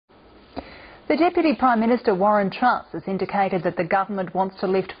The Deputy Prime Minister Warren Truss has indicated that the government wants to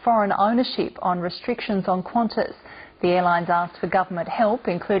lift foreign ownership on restrictions on Qantas. The airline's asked for government help,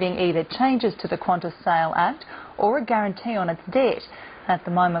 including either changes to the Qantas Sale Act or a guarantee on its debt. At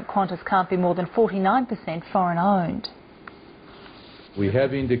the moment, Qantas can't be more than 49% foreign owned. We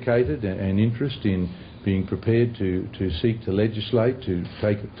have indicated an interest in being prepared to seek to legislate, to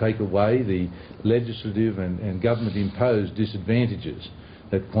take away the legislative and government-imposed disadvantages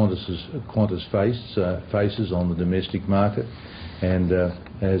that Qantas faces on the domestic market. And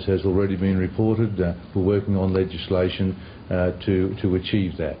as has already been reported, we're working on legislation to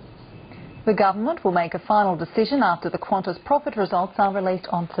achieve that. The government will make a final decision after the Qantas profit results are released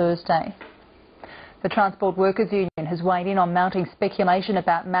on Thursday. The Transport Workers Union has weighed in on mounting speculation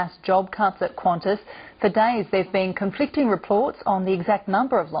about mass job cuts at Qantas. For days there have been conflicting reports on the exact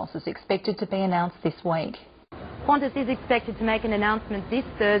number of losses expected to be announced this week. Qantas is expected to make an announcement this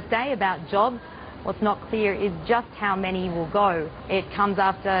Thursday about jobs. What's not clear is just how many will go. It comes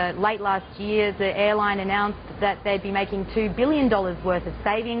after late last year the airline announced that they'd be making $2 billion worth of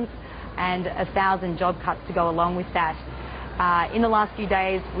savings and 1,000 job cuts to go along with that. In the last few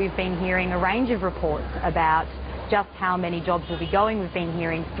days we've been hearing a range of reports about just how many jobs will be going. We've been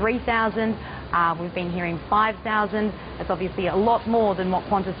hearing 3,000, we've been hearing 5,000. That's obviously a lot more than what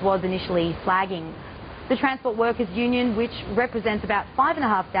Qantas was initially flagging. The Transport Workers Union, which represents about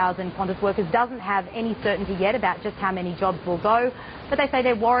 5,500 Qantas workers, doesn't have any certainty yet about just how many jobs will go, but they say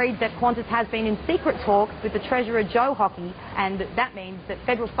they're worried that Qantas has been in secret talks with the Treasurer Joe Hockey, and that means that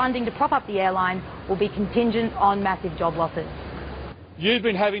federal funding to prop up the airline will be contingent on massive job losses. You've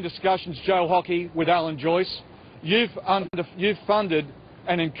been having discussions, Joe Hockey, with Alan Joyce. You've funded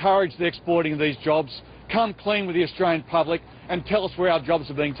and encouraged the exporting of these jobs. Come clean with the Australian public and tell us where our jobs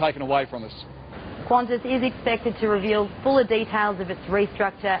are being taken away from us. Qantas is expected to reveal fuller details of its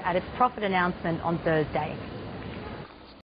restructure at its profit announcement on Thursday.